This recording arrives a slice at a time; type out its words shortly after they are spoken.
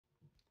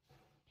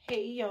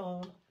Hey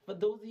y'all, for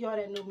those of y'all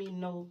that know me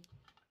know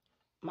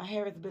my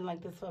hair has been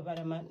like this for about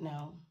a month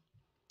now.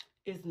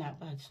 It's not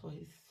by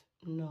choice.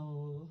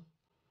 No,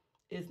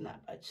 it's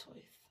not by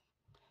choice.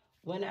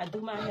 When I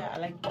do my hair, I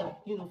like to,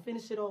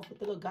 finish it off with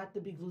the little Got to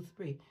Be glue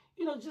spray.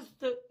 Just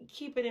to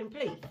keep it in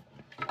place.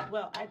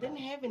 Well, I didn't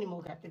have any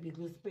more Got to Be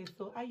glue spray,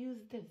 so I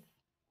used this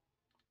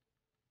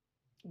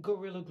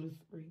Gorilla Glue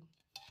spray.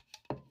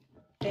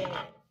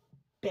 Bad,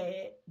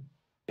 bad,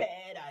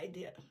 bad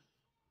idea.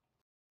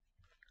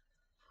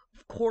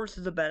 Of course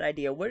it's a bad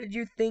idea. What did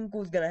you think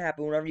was gonna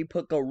happen whenever you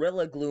put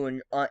Gorilla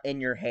Glue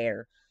in your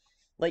hair?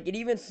 Like, it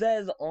even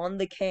says on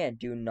the can,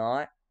 do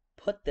not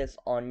put this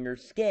on your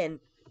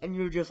skin. And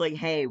you're just like,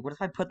 hey, what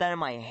if I put that in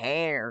my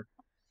hair?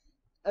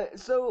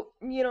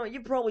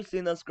 You've probably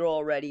seen this girl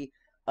already.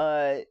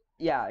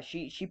 Yeah,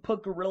 she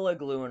put Gorilla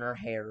Glue in her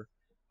hair.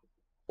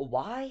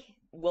 Why?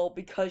 Well,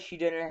 because she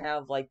didn't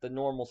have, like, the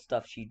normal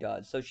stuff she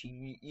does. So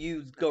she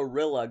used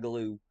Gorilla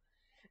Glue.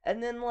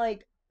 And then,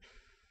 like,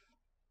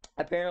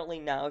 apparently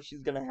now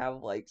she's gonna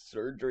have, like,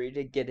 surgery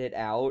to get it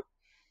out.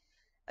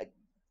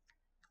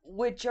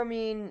 Which, I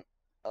mean,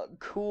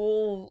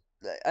 cool.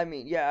 I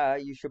mean, yeah,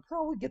 you should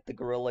probably get the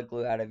Gorilla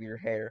Glue out of your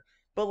hair.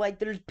 But, like,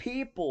 there's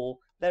people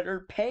that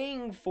are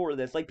paying for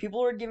this. Like,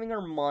 people are giving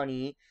her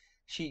money.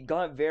 She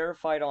got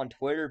verified on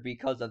Twitter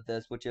because of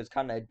this, which is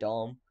kind of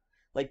dumb.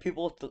 Like,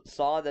 people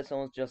saw this and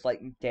was just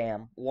like,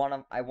 damn,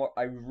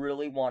 I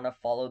really want to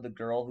follow the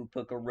girl who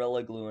put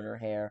Gorilla Glue in her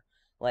hair.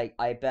 Like,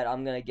 I bet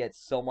I'm gonna get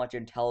so much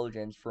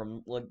intelligence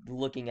from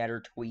looking at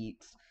her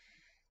tweets.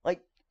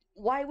 Like,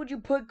 why would you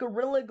put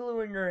Gorilla Glue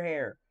in your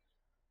hair?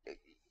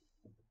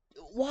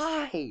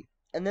 Why?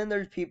 And then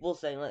there's people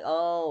saying, like,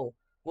 oh,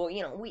 well,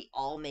 we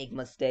all make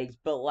mistakes,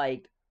 but,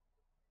 like,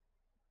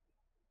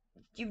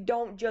 you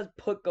don't just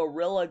put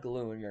Gorilla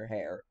Glue in your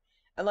hair.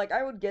 And, like,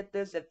 I would get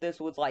this if this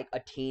was, like, a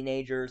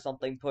teenager or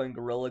something putting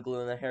Gorilla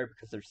Glue in their hair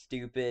because they're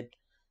stupid.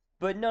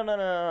 But no, no,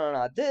 no, no,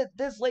 no, no.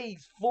 This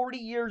lady's 40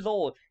 years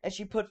old, and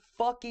she put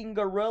fucking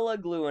Gorilla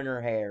Glue in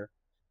her hair.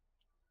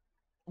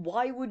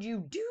 Why would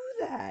you do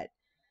that?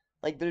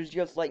 Like, there's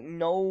just, like,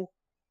 no...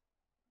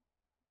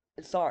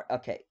 Sorry,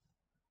 okay.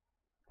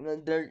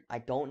 I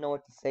don't know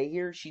what to say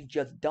here. She's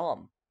just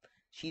dumb.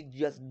 She's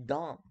just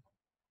dumb.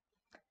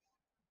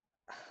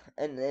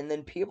 And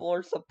then people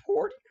are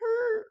supporting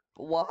her?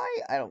 Why?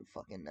 I don't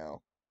fucking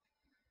know.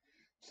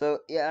 So,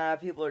 yeah,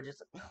 people are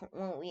just,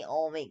 well, we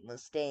all make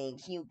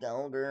mistakes. You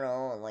go,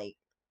 girl. Like,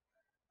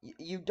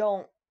 you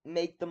don't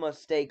make the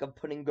mistake of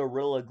putting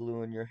Gorilla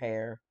Glue in your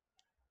hair.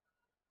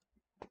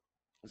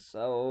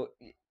 So,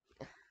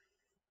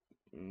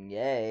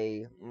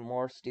 yay.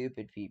 More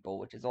stupid people,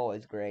 which is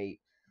always great.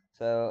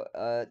 So,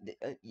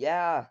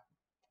 yeah.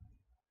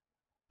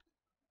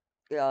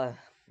 Yeah,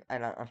 I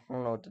don't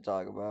know what to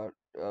talk about.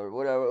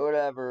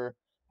 Whatever.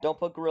 Don't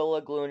put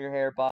Gorilla Glue in your hair. Bye.